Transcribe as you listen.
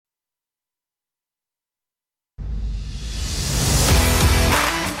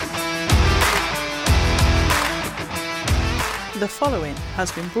The following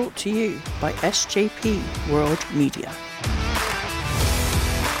has been brought to you by SJP World Media.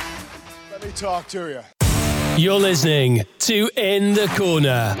 Let me talk to you. You're listening to In the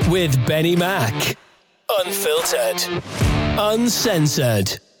Corner with BenNy Mac. Unfiltered,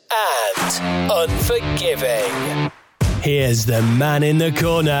 uncensored, and unforgiving. Here's the man in the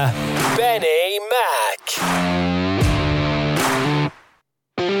corner, BenNy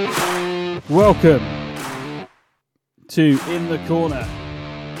Mac. Welcome to In the Corner,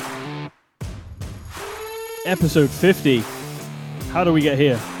 episode 50. How do we get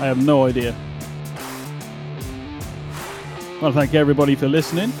here? I have no idea. I want to thank everybody for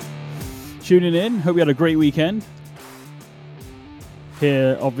listening, tuning in. Hope you had a great weekend.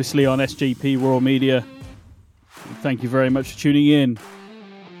 Here, obviously, on SJP World Media. Thank you very much for tuning in.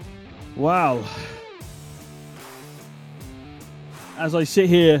 Wow. As I sit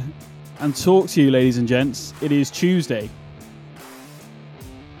here and talk to you, ladies and gents, it is Tuesday.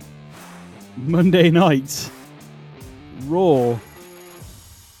 Monday night. Raw.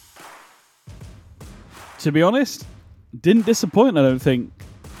 To be honest, didn't disappoint, I don't think.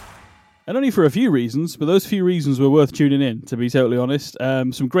 And only for a few reasons, but those few reasons were worth tuning in, to be totally honest.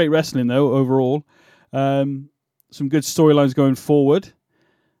 Some great wrestling, though, overall. Some good storylines going forward.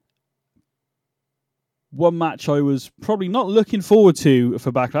 One match I was probably not looking forward to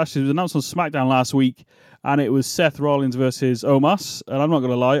for Backlash. It was announced on SmackDown last week, and it was Seth Rollins versus Omos. And I'm not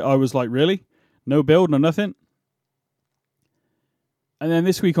going to lie, I was like, really? No build, no nothing? And then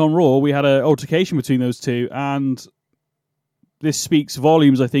this week on Raw, we had an altercation between those two, and this speaks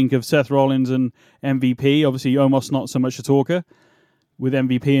volumes, I think, of Seth Rollins and MVP. Obviously, Omos not so much a talker with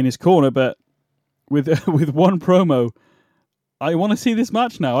MVP in his corner, but with one promo, I want to see this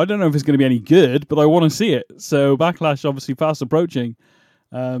match now. I don't know if it's going to be any good, but I want to see it. So Backlash obviously fast approaching.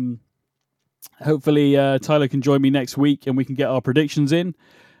 Hopefully Tyler can join me next week and we can get our predictions in.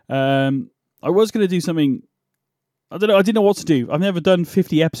 I was going to do something. I don't know. I didn't know what to do. I've never done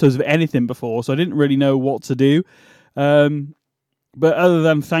 50 episodes of anything before, so I didn't really know what to do. But other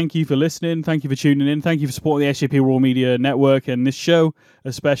than thank you for listening, thank you for tuning in, thank you for supporting the SJP Raw Media Network and this show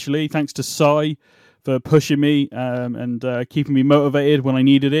especially. Thanks to Sai for pushing me and keeping me motivated when I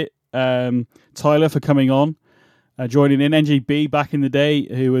needed it. Tyler for coming on, joining in. NJB back in the day,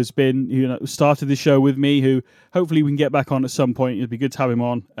 who has been, started the show with me, who hopefully we can get back on at some point. It'd be good to have him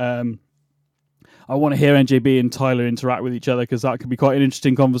on. I want to hear NJB and Tyler interact with each other because that could be quite an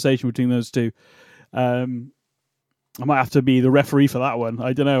interesting conversation between those two. I might have to be the referee for that one.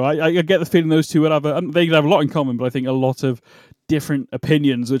 I don't know. I get the feeling those two would have they could have a lot in common, but I think a lot of different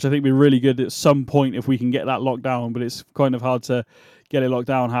opinions, which I think would be really good at some point if we can get that locked down. But it's kind of hard to get it locked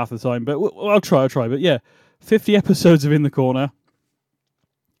down half the time. But I'll try. But yeah, 50 episodes of In the Corner.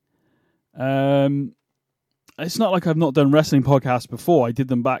 It's not like I've not done wrestling podcasts before. I did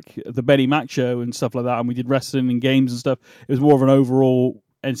them back at the BenNy Mac show and stuff like that, and we did wrestling and games and stuff. It was more of an overall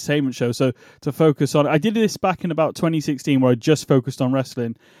entertainment show. So to focus on, I did this back in about 2016 where I just focused on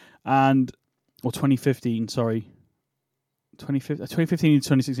wrestling, or 2015, sorry. 2015 and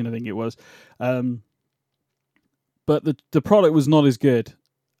 2016, I think it was. But the product was not as good.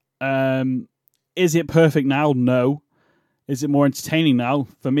 Is it perfect now? No. Is it more entertaining now?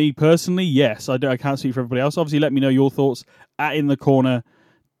 For me personally, yes. I can't speak for everybody else. Obviously, let me know your thoughts at In The Corner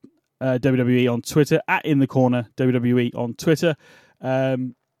WWE on Twitter, at In The Corner WWE on Twitter.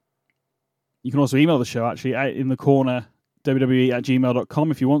 You can also email the show, actually, at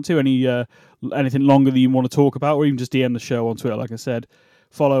inthecornerwwe@gmail.com if you want to. Anything longer that you want to talk about, or even just DM the show on Twitter, like I said.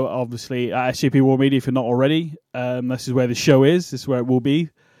 Follow, obviously, at SJP World Media if you're not already. This is where the show is. This is where it will be,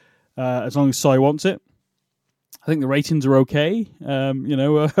 as long as Sai wants it. I think the ratings are okay.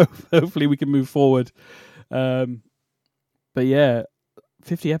 Hopefully we can move forward. But yeah,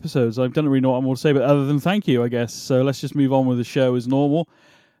 50 episodes. I don't really know what more to say, but other than thank you, I guess. So let's just move on with the show as normal.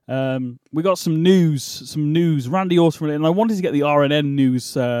 We got some news. Randy Orton related, and I wanted to get the RNN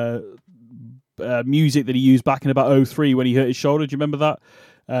news music that he used back in about 2003 when he hurt his shoulder. Do you remember that?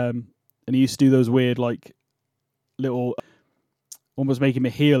 And he used to do those weird, like, little, almost making him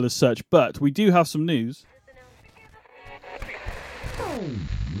a heel as such. But we do have some news.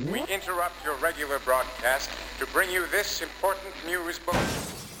 We interrupt your regular broadcast to bring you this important news bulletin.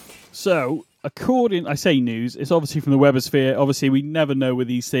 So, I say news, it's obviously from the Webosphere. Obviously, we never know with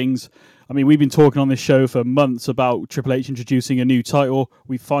these things. I mean, we've been talking on this show for months about Triple H introducing a new title.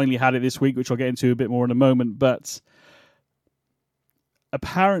 We finally had it this week, which I'll get into a bit more in a moment. But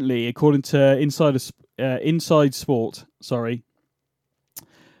apparently, according to Inside Sport,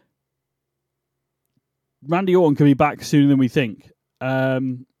 Randy Orton can be back sooner than we think.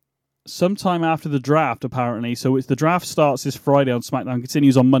 sometime after the draft, apparently. So the draft starts this Friday on SmackDown,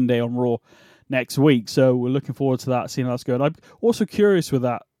 continues on Monday on Raw next week. So we're looking forward to that, seeing how that's going. I'm also curious with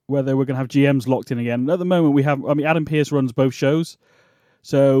that, whether we're going to have GMs locked in again. At the moment, Adam Pearce runs both shows.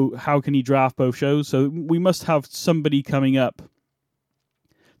 So how can he draft both shows? So we must have somebody coming up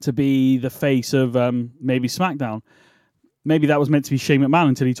to be the face of maybe SmackDown. Maybe that was meant to be Shane McMahon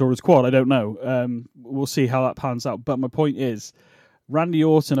until he tore his quad. I don't know. We'll see how that pans out. But my point is, Randy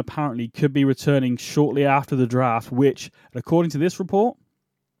Orton apparently could be returning shortly after the draft, which, according to this report,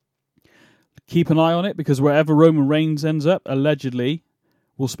 keep an eye on it, because wherever Roman Reigns ends up, allegedly,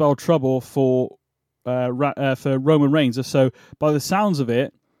 will spell trouble for Roman Reigns. So by the sounds of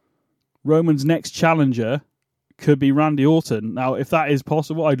it, Roman's next challenger could be Randy Orton. Now, if that is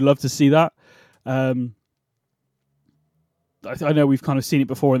possible, I'd love to see that. I know we've kind of seen it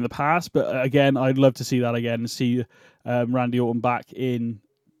before in the past, but again, I'd love to see that again and see Randy Orton back in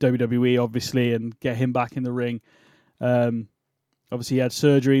WWE, obviously, and get him back in the ring. Obviously, he had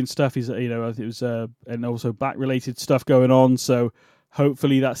surgery and stuff. It was and also back related stuff going on. So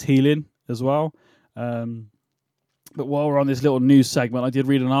hopefully that's healing as well. But while we're on this little news segment, I did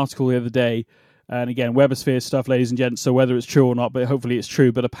read an article the other day, and again, Webosphere stuff, ladies and gents. So whether it's true or not, but hopefully it's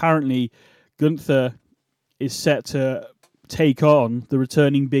true. But apparently, Gunther is set to take on the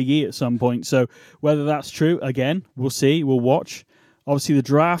returning Big E at some point. So whether that's true, again, we'll see. We'll watch. Obviously, the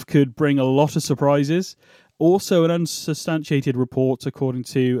draft could bring a lot of surprises. Also, an unsubstantiated report, according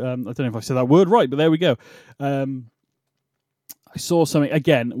to, I don't know if I said that word right, but there we go. I saw something,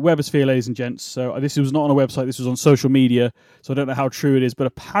 again, Webosphere, ladies and gents. So this was not on a website, this was on social media. So I don't know how true it is, but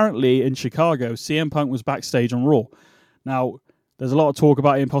apparently in Chicago, CM Punk was backstage on Raw. Now, there's a lot of talk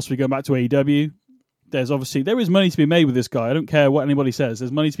about him possibly going back to AEW. There is money to be made with this guy. I don't care what anybody says.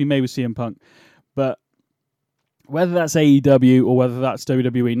 There's money to be made with CM Punk. But whether that's AEW or whether that's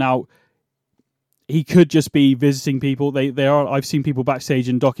WWE, now, he could just be visiting people. I've seen people backstage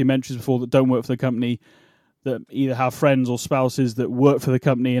in documentaries before that don't work for the company, that either have friends or spouses that work for the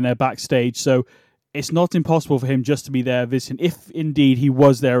company and they're backstage. So it's not impossible for him just to be there visiting, if indeed he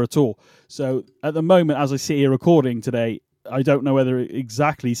was there at all. So at the moment, as I sit here recording today, I don't know whether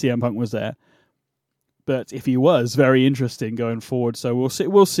exactly CM Punk was there. But if he was, very interesting going forward. So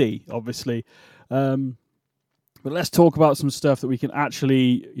we'll see, obviously. But let's talk about some stuff that we can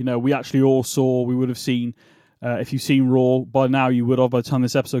actually, we actually all saw. We would have seen, if you've seen Raw, by now you would have by the time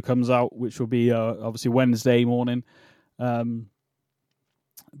this episode comes out, which will be obviously Wednesday morning. But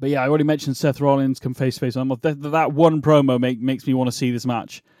yeah, I already mentioned Seth Rollins come face-to-face. That one promo makes me want to see this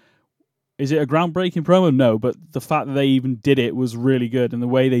match. Is it a groundbreaking promo? No, but the fact that they even did it was really good, and the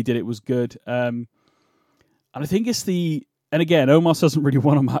way they did it was good. And I think it's and again, Omos hasn't really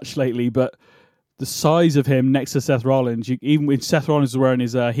won a match lately, but the size of him next to Seth Rollins, even when Seth Rollins was wearing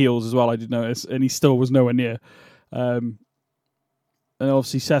his heels as well, I did notice, and he still was nowhere near. And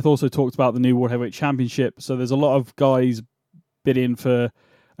obviously Seth also talked about the new World Heavyweight Championship, so there's a lot of guys bidding for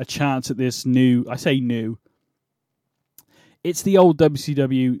a chance at this new, I say new, it's the old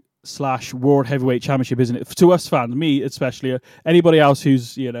WCW / World Heavyweight Championship, isn't it? To us fans, me especially, anybody else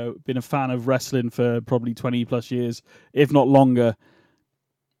who's been a fan of wrestling for probably 20 plus years, if not longer,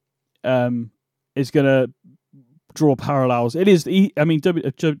 is going to draw parallels. It is.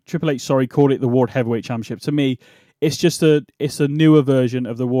 Triple H, called it the World Heavyweight Championship. To me, it's just it's a newer version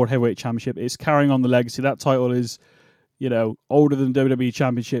of the World Heavyweight Championship. It's carrying on the legacy. That title is, older than WWE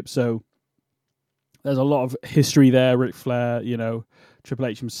Championship, so there's a lot of history there. Ric Flair, Triple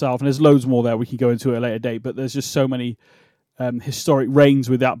H himself, and there's loads more there we can go into at a later date, but there's just so many historic reigns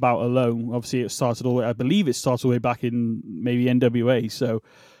with that bout alone. Obviously, I believe it started all the way back in maybe NWA, so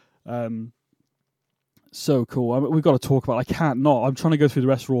so cool. We've got to talk about I'm trying to go through the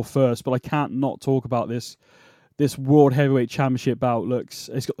rest of Raw first, but I can't not talk about this World Heavyweight Championship bout.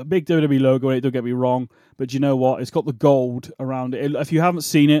 It's got the big WWE logo in it, don't get me wrong, but you know what? It's got the gold around it. If you haven't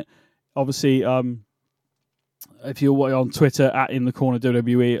seen it, obviously, if you're on Twitter at In the Corner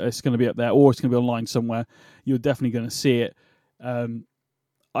WWE, it's going to be up there, or it's going to be online somewhere. You're definitely going to see it.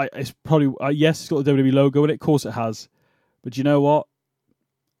 It's probably yes, it's got the WWE logo in it. Of course, it has. But you know what?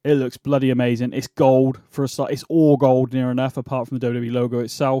 It looks bloody amazing. It's gold for a start. It's all gold near enough, apart from the WWE logo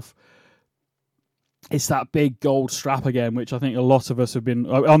itself. It's that big gold strap again, which I think a lot of us have been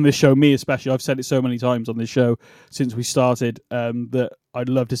on this show. Me especially, I've said it so many times on this show since we started that I'd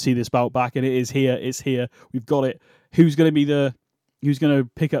love to see this belt back, and it is here. It's here. We've got it. Who's going to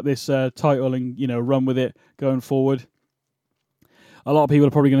pick up this title and run with it going forward? A lot of people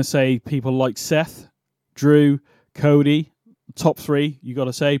are probably going to say people like Seth, Drew, Cody, top three. You got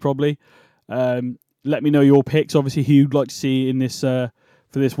to say probably. Let me know your picks. Obviously, who you'd like to see in this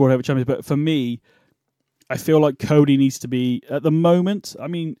for this World Heavyweight Championship. But for me, I feel like Cody needs to be, at the moment, I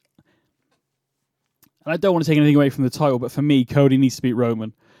mean, I don't want to take anything away from the title, but for me, Cody needs to beat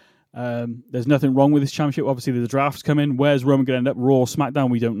Roman. There's nothing wrong with this championship. Obviously, the drafts come in. Where's Roman going to end up? Raw, SmackDown?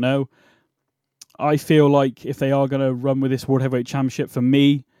 We don't know. I feel like if they are going to run with this World Heavyweight Championship, for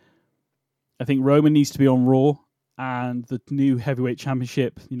me, I think Roman needs to be on Raw, and the new Heavyweight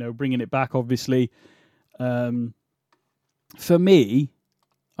Championship, bringing it back, obviously. For me,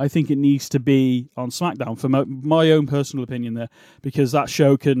 I think it needs to be on SmackDown, for my own personal opinion there, because that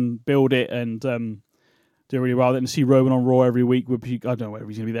show can build it and do really well. Then to see Roman on Raw every week would be, I don't know whether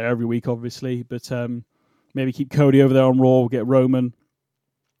he's going to be there every week, obviously, but maybe keep Cody over there on Raw, get Roman.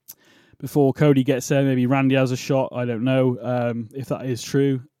 Before Cody gets there, maybe Randy has a shot. I don't know if that is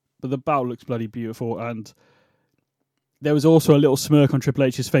true. But the bout looks bloody beautiful. And there was also a little smirk on Triple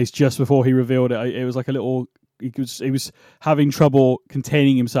H's face just before he revealed it. It was like a little... He was having trouble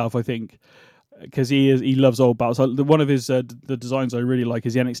containing himself, I think, because he loves old bouts. One of his the designs I really like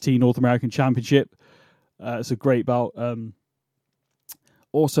is the NXT North American Championship. It's a great bout.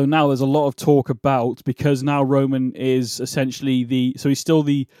 Also, now there's a lot of talk about, because now Roman is essentially he's still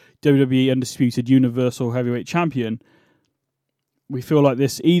the WWE Undisputed Universal Heavyweight Champion. We feel like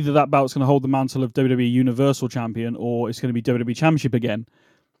either that bout's going to hold the mantle of WWE Universal Champion, or it's going to be WWE Championship again.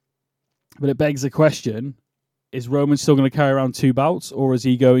 But it begs the question, is Roman still going to carry around two bouts, or is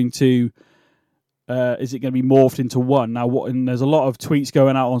he going to... is it going to be morphed into one? Now, and there's a lot of tweets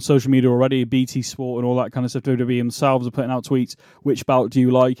going out on social media already, BT Sport and all that kind of stuff. WWE themselves are putting out tweets. Which bout do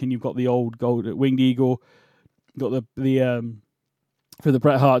you like? And you've got the old gold Winged Eagle. You've got the for the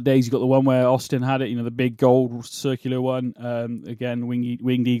Bret Hart days, you've got the one where Austin had it, the big gold circular one. Again,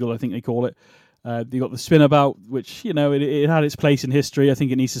 Winged Eagle, I think they call it. You got the spinner bout, which, it had its place in history. I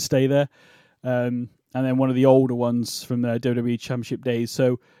think it needs to stay there. And then one of the older ones from the WWE Championship days.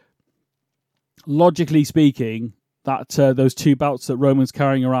 So, logically speaking, that those two bouts that Roman's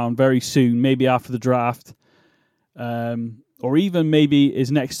carrying around very soon, maybe after the draft, or even maybe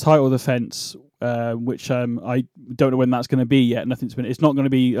his next title defense, which I don't know when that's going to be yet. It's not going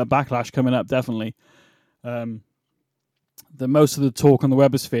to be a Backlash coming up, definitely. The most of the talk on the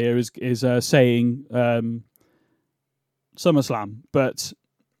Webosphere is saying SummerSlam, but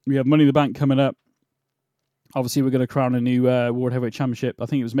we have Money in the Bank coming up. Obviously, we're going to crown a new World Heavyweight Championship. I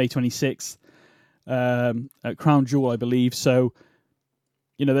think it was May 26th. At Crown Jewel, I believe. So,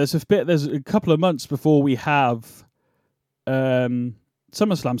 there's a couple of months before we have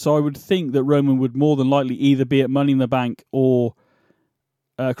SummerSlam. So I would think that Roman would more than likely either be at Money in the Bank or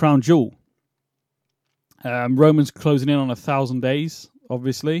Crown Jewel. Roman's closing in on 1,000 days,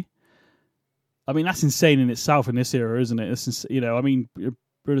 obviously. I mean, that's insane in itself in this era, isn't it?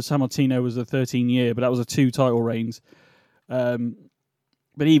 Bruno Sammartino was a 13-year, but that was a 2 title reigns.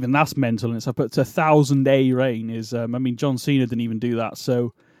 But even that's mental in itself. But it's a 1,000-day reign is. John Cena didn't even do that.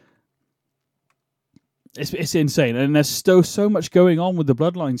 So it's insane, and there's still so much going on with the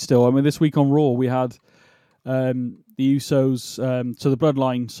Bloodline. Still, this week on Raw we had the Usos to the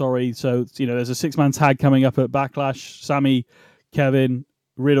Bloodline. Sorry, so there's a 6-man tag coming up at Backlash. Sami, Kevin,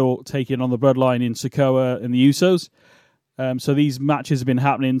 Riddle taking on the Bloodline in Sokoa and the Usos. So these matches have been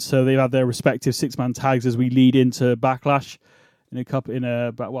happening. So they've had their respective 6-man tags as we lead into Backlash.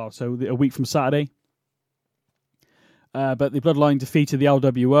 So a week from Saturday. But the Bloodline defeated the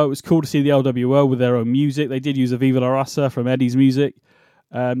LWO. It was cool to see the LWO with their own music. They did use a Viva La Raza from Eddie's music.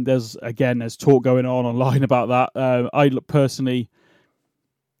 There's talk going on online about that. I personally,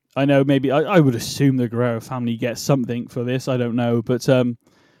 I know maybe I would assume the Guerrero family gets something for this. I don't know, but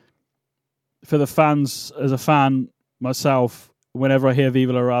for the fans, as a fan myself, whenever I hear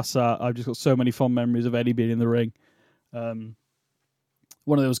Viva La Raza, I've just got so many fond memories of Eddie being in the ring.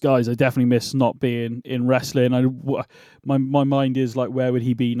 One of those guys I definitely miss not being in wrestling. My mind is like, where would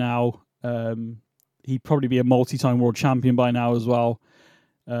he be now? He'd probably be a multi-time world champion by now as well.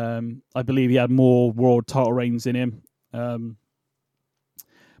 I believe he had more world title reigns in him. But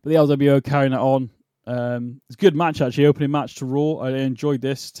the LWO carrying it on. It's a good match, actually. Opening match to Raw. I enjoyed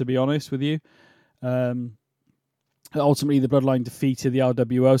this, to be honest with you. Ultimately, the Bloodline defeated the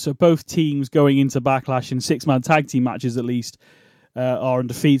LWO. So both teams going into Backlash in 6-man tag team matches, at least, are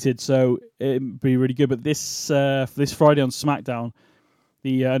undefeated. So it'd be really good. But this Friday on SmackDown,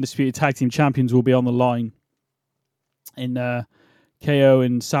 the Undisputed Tag Team Champions will be on the line. In KO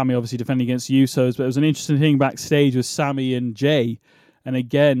and Sami obviously defending against the Usos. But it was an interesting thing backstage with Sami and Jay. And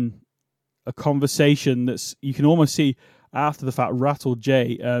again, a conversation that's, you can almost see after the fact, rattled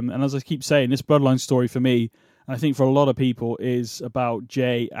Jay. And as I keep saying, this Bloodline story for me, and I think for a lot of people, is about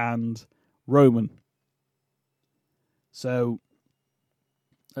Jay and Roman. So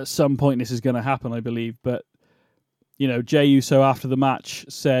at some point this is going to happen, I believe. But, Jey Uso after the match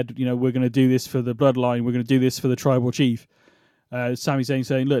said, we're going to do this for the bloodline. We're going to do this for the tribal chief. Sami Zayn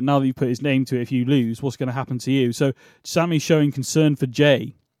saying, look, now that you put his name to it, if you lose, what's going to happen to you? So Sami's showing concern for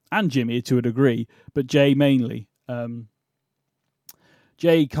Jey and Jimmy to a degree, but Jey mainly.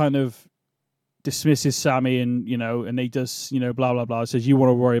 Jey kind of dismisses Sami and he does, blah, blah, blah. Says, you want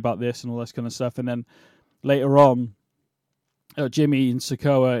to worry about this and all this kind of stuff. And then later on, Jimmy and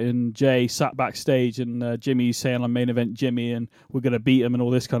Sikoa and Jey sat backstage and Jimmy's saying, I'm main event Jimmy and we're going to beat him and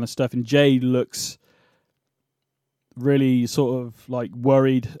all this kind of stuff. And Jey looks really sort of like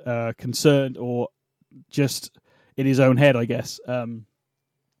worried, concerned, or just in his own head, I guess.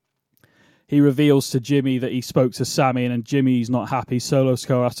 He reveals to Jimmy that he spoke to Sami and Jimmy's not happy. Solo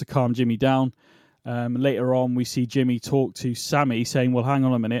Sikoa has to calm Jimmy down. Later on, we see Jimmy talk to Sami saying, well, hang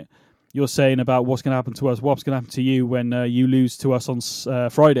on a minute. You're saying about what's going to happen to us. What's going to happen to you when you lose to us on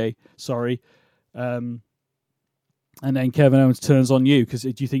Friday? Sorry. And then Kevin Owens turns on you because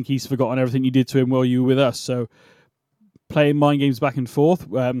do you think he's forgotten everything you did to him while you were with us? So playing mind games back and forth.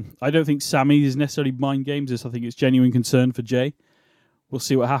 I don't think Sami is necessarily mind games. I think it's genuine concern for Jey. We'll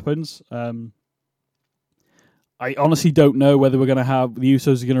see what happens. I honestly don't know whether we're going to have the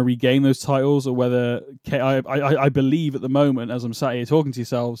Usos are going to regain those titles or whether I believe at the moment, as I'm sat here talking to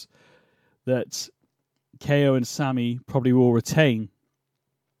yourselves, that KO and Sami probably will retain,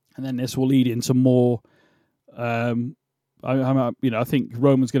 and then this will lead into more. I think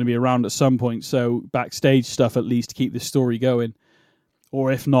Roman's going to be around at some point, so backstage stuff at least to keep this story going,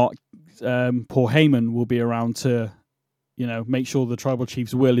 or if not, Paul Heyman will be around to, make sure the Tribal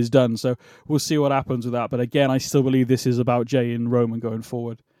Chief's will is done. So we'll see what happens with that. But again, I still believe this is about Jey and Roman going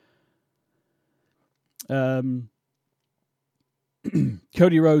forward. Cody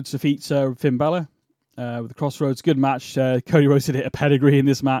Rhodes defeats Finn Balor with the Crossroads. Good match. Cody Rhodes did hit a pedigree in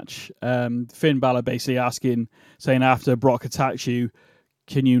this match. Finn Balor basically saying after Brock attacks you,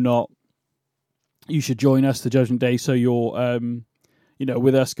 you should join us the Judgment Day so you're,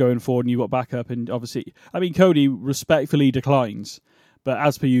 with us going forward and you've got backup. And obviously, Cody respectfully declines. But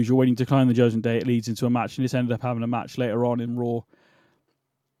as per usual, when you decline the Judgment Day, it leads into a match. And this ended up having a match later on in Raw.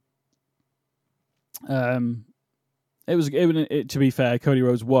 To be fair, Cody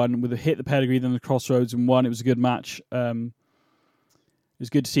Rhodes won with a hit the pedigree, then the Crossroads and won. It was a good match. It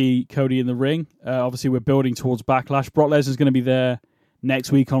was good to see Cody in the ring. Obviously, we're building towards Backlash. Brock Lesnar's going to be there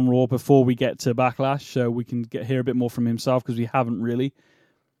next week on Raw before we get to Backlash, so we can hear a bit more from himself because we haven't really.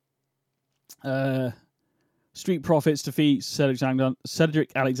 Street Profits defeat Cedric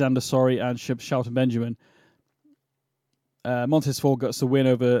Alexander, and Shelton Benjamin. Montez Ford gets the win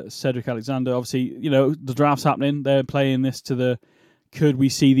over Cedric Alexander. Obviously, the draft's happening. They're playing this to the could we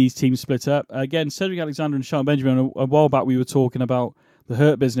see these teams split up? Again, Cedric Alexander and Shelton Benjamin, a while back we were talking about the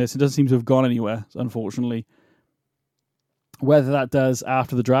Hurt Business. It doesn't seem to have gone anywhere, unfortunately. Whether that does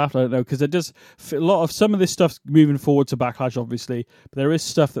after the draft, I don't know, because it does a lot of some of this stuff moving forward to Backlash, obviously, but there is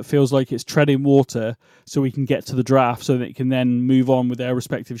stuff that feels like it's treading water so we can get to the draft so that it can then move on with their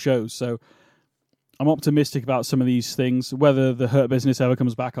respective shows. So I'm optimistic about some of these things. Whether the Hurt Business ever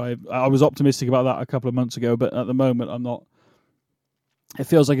comes back, I was optimistic about that a couple of months ago, but at the moment I'm not. It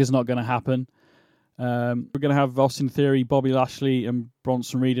feels like it's not going to happen. We're going to have Austin Theory, Bobby Lashley, and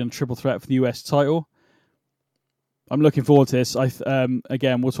Bronson Reed in a triple threat for the US title. I'm looking forward to this.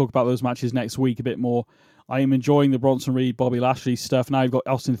 Again, we'll talk about those matches next week a bit more. I am enjoying the Bronson Reed, Bobby Lashley stuff. Now you've got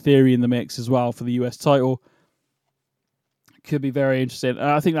Austin Theory in the mix as well for the US title. Could be very interesting.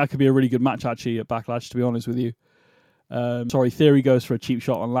 I think that could be a really good match, actually, at Backlash, to be honest with you. Theory goes for a cheap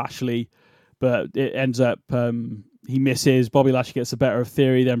shot on Lashley, but it ends up he misses. Bobby Lashley gets the better of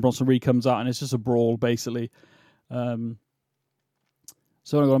Theory, then Bronson Reed comes out, and it's just a brawl, basically.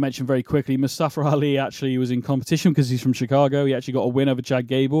 So I'm going to mention very quickly, Mustafa Ali actually was in competition because he's from Chicago. He actually got a win over Chad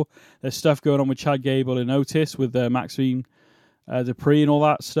Gable. There's stuff going on with Chad Gable and Otis with Maxine Dupree and all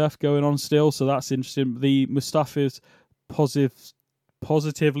that stuff going on still. So that's interesting. The Mustafa's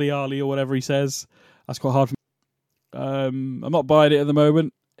positively Ali or whatever he says. That's quite hard for me. I'm not buying it at the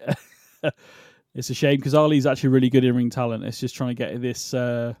moment. It's a shame because Ali's actually really good in-ring talent. It's just trying to get this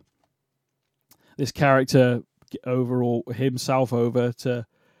character overall himself over to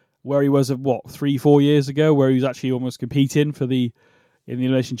where he was 3-4 years ago, where he was actually almost competing in the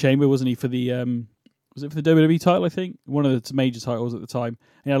Elimination Chamber, wasn't he, for the was it for the WWE title, I think? One of the major titles at the time.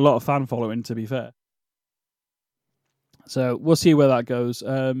 He had a lot of fan following, to be fair. So we'll see where that goes.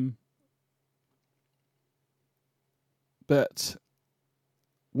 But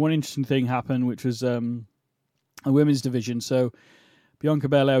one interesting thing happened, which was a women's division. So Bianca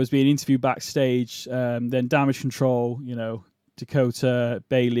Belair was being interviewed backstage, then Damage Control, Dakota,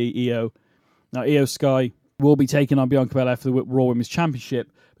 Bayley, Io. Now, Io Sky will be taking on Bianca Belair for the Raw Women's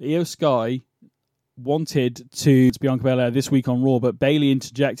Championship. But Io Sky wanted to Bianca Belair this week on Raw, but Bayley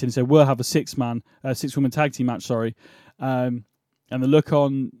interjected and said, we'll have a six-woman tag team match, and the look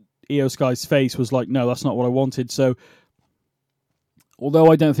on Io Sky's face was like, no, that's not what I wanted. So,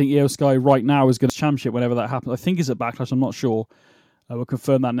 although I don't think Io Sky right now is going to championship whenever that happens, I think it's at Backlash, I'm not sure. We'll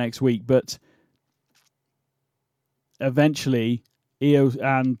confirm that next week, but eventually Io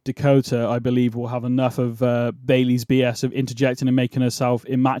and Dakota, I believe, will have enough of Bayley's BS of interjecting and making herself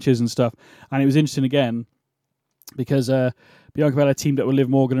in matches and stuff. And it was interesting again because Bianca Belair teamed up with Liv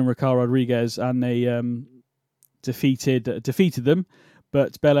Morgan and Raquel Rodriguez, and they defeated them.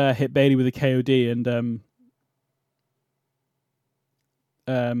 But Belair hit Bayley with a KOD,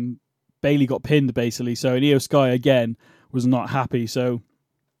 and Bayley got pinned basically. So Io Sky again was not happy. So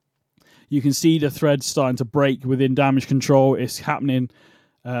you can see the thread starting to break within Damage Control. It's happening.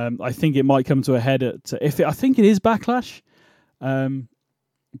 I think it might come to a head I think it is Backlash.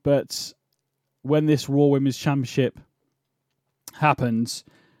 But when this Raw Women's Championship happens,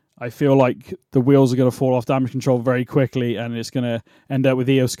 I feel like the wheels are going to fall off Damage Control very quickly, and it's going to end up with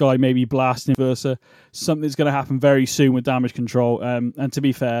Io Sky maybe blasting versa. Something's going to happen very soon with Damage Control. And to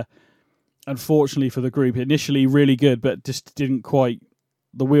be fair, unfortunately for the group, initially really good, but just didn't quite.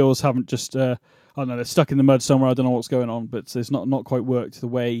 The wheels haven't just, I don't know, they're stuck in the mud somewhere. I don't know what's going on, but it's not quite worked the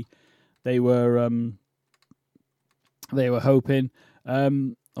way they were hoping. I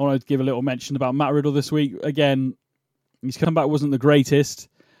want to give a little mention about Matt Riddle this week. Again, his comeback wasn't the greatest,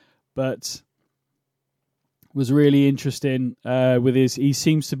 but was really interesting with he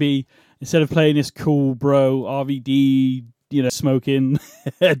seems to be, instead of playing this cool bro, RVD, smoking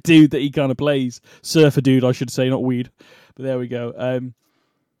dude that he kind of plays, surfer dude, I should say, not weed, but there we go.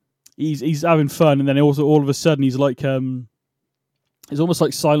 He's having fun, and then also all of a sudden he's like he's almost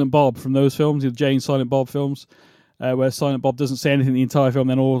like Silent Bob from those films, the Jay and Silent Bob films, where Silent Bob doesn't say anything the entire film,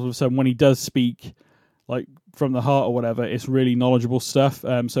 then all of a sudden when he does speak, like from the heart or whatever, it's really knowledgeable stuff.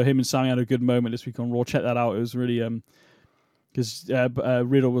 So him and Sammy had a good moment this week on Raw. Check that out. It was really because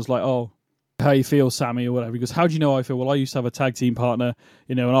Riddle was like, "Oh, how you feel, Sammy?" or whatever. He goes, "How do you know how I feel?" "Well, I used to have a tag team partner,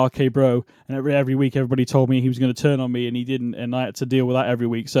 an RK Bro, and every week everybody told me he was going to turn on me, and he didn't, and I had to deal with that every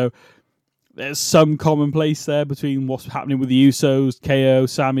week." So there's some commonplace there between what's happening with the Usos, KO,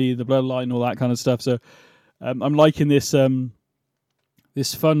 Sammy, the Bloodline, all that kind of stuff. So I'm liking this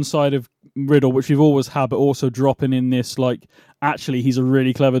this fun side of Riddle, which we've always had, but also dropping in this, like, actually he's a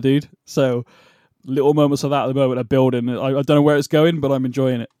really clever dude. So little moments of that at the moment are building. I don't know where it's going, but I'm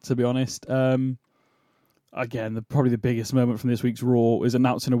enjoying it, to be honest. Again, probably the biggest moment from this week's Raw is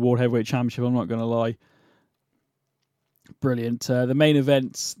announcing a World Heavyweight Championship, I'm not going to lie. Brilliant. The main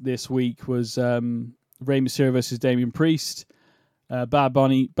event this week was Rey Mysterio versus Damian Priest. Bad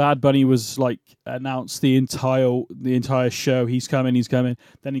Bunny was like announced the entire show. He's coming.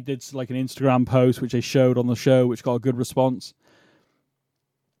 Then he did like an Instagram post which they showed on the show, which got a good response.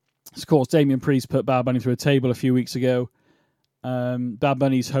 Of course, Damian Priest put Bad Bunny through a table a few weeks ago. Bad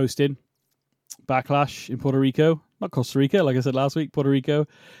Bunny's hosting Backlash in Puerto Rico, not Costa Rica, like I said last week, Puerto Rico.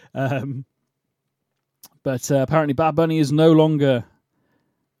 But apparently Bad Bunny is no longer.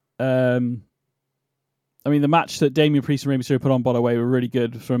 The match that Damian Priest and Rey Mysterio put on, by the way, were really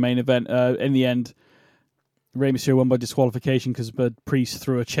good for a main event. In the end, Rey Mysterio won by disqualification because Priest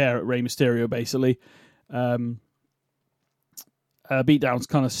threw a chair at Rey Mysterio, basically. Beatdowns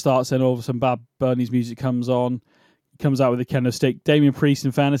kind of starts, and all of a sudden Bad Bunny's music comes on. He comes out with a kendo stick. Damian Priest,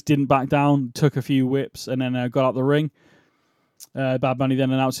 in fairness, didn't back down, took a few whips, and then got out the ring. Bad Bunny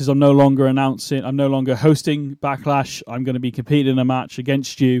then announces, I'm no longer hosting Backlash. I'm going to be competing in a match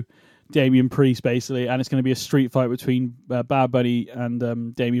against you, Damian Priest, basically, and it's going to be a street fight between Bad Bunny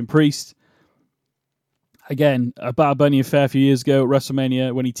and Damian Priest. Again, Bad Bunny a fair few years ago at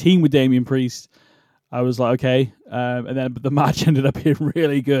WrestleMania, when he teamed with Damian Priest, I was like, okay. And then the match ended up being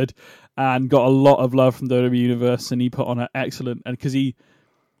really good and got a lot of love from the WWE Universe, and he put on an excellent, and because he's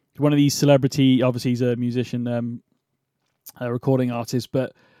one of these celebrity, obviously he's a musician, a recording artist,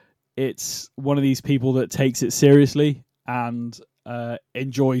 but it's one of these people that takes it seriously and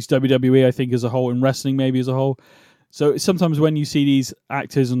enjoys WWE, I think, as a whole, and wrestling maybe as a whole. So sometimes when you see these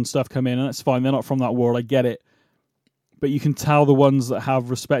actors and stuff come in, and that's fine, they're not from that world, I get it, but you can tell the ones that have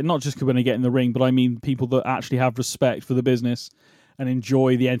respect, not just when they get in the ring, but I mean people that actually have respect for the business and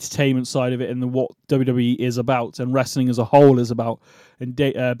enjoy the entertainment side of it and what WWE is about and wrestling as a whole is about. And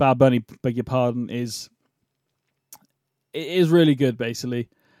Bad Bunny, beg your pardon, it is really good, basically.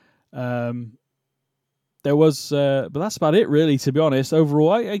 There was, but that's about it, really, to be honest.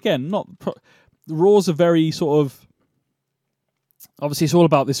 Overall, Raw's a very sort of obviously it's all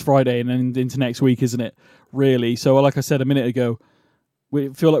about this Friday and then into next week, isn't it? Really. So like I said a minute ago, we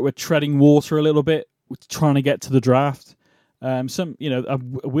feel like we're treading water a little bit. We're trying to get to the draft.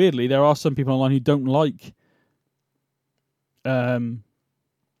 Weirdly, there are some people online who don't like the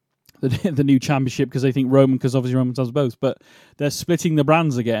new championship because they think because obviously Roman does both. But they're splitting the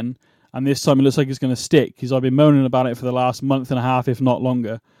brands again, and this time it looks like it's going to stick because I've been moaning about it for the last month and a half, if not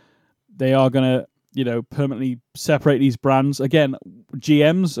longer. They are going to, permanently separate these brands. Again,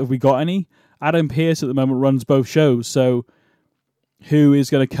 GMs, have we got any? Adam Pearce at the moment runs both shows, so who is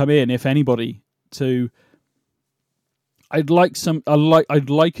going to come in, if anybody, to... I'd like a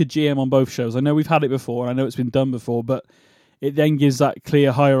GM on both shows. I know we've had it before, and I know it's been done before, but it then gives that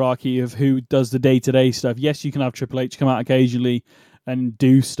clear hierarchy of who does the day-to-day stuff. Yes, you can have Triple H come out occasionally and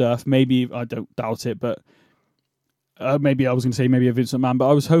do stuff. Maybe, I don't doubt it, but maybe I was going to say maybe a Vince McMahon, but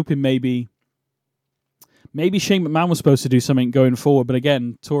I was hoping maybe Shane McMahon was supposed to do something going forward, but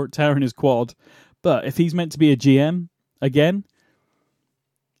again, tearing his quad. But if he's meant to be a GM again,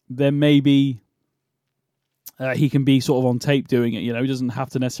 then maybe he can be sort of on tape doing it. He doesn't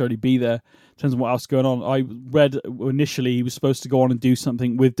have to necessarily be there in terms of what else is going on. I read initially he was supposed to go on and do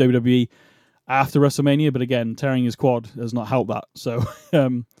something with WWE after WrestleMania, but again, tearing his quad does not help that. So,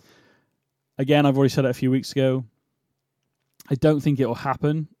 again, I've already said it a few weeks ago. I don't think it will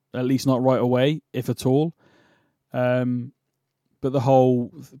happen, at least not right away, if at all. But the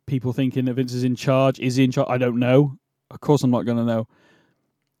whole people thinking that Vince is in charge, I don't know. Of course I'm not going to know.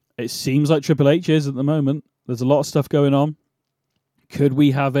 It seems like Triple H is at the moment. There's a lot of stuff going on. Could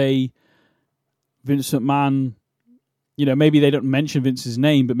we have a Vince McMahon, maybe they don't mention Vince's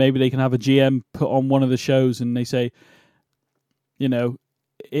name, but maybe they can have a GM put on one of the shows and they say, maybe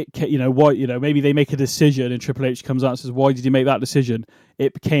they make a decision and Triple H comes out and says, why did you make that decision?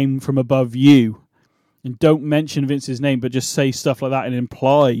 It came from above you. And don't mention Vince's name, but just say stuff like that and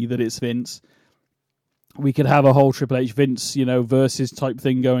imply that it's Vince. We could have a whole Triple H Vince, versus type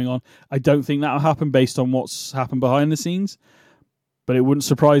thing going on. I don't think that'll happen based on what's happened behind the scenes, but it wouldn't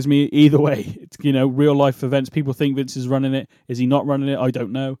surprise me either way. It's, real life events. People think Vince is running it. Is he not running it? I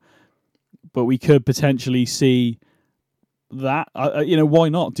don't know. But we could potentially see that. Why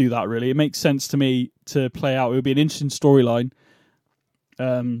not do that, really? It makes sense to me to play out. It would be an interesting storyline.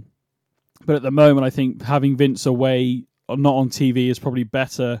 But at the moment, I think having Vince away, not on TV, is probably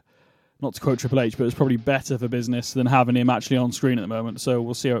better. Not to quote Triple H, but it's probably better for business than having him actually on screen at the moment. So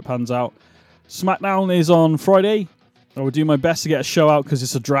we'll see how it pans out. SmackDown is on Friday. I will do my best to get a show out because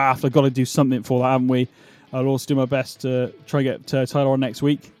it's a draft. I've got to do something for that, haven't we? I'll also do my best to try and get Tyler on next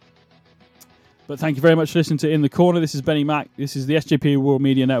week. But thank you very much for listening to In the Corner. This is BenNy Mac. This is the SJP World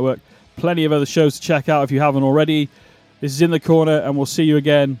Media Network. Plenty of other shows to check out if you haven't already. This is In the Corner, and we'll see you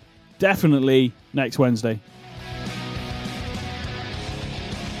again definitely next Wednesday.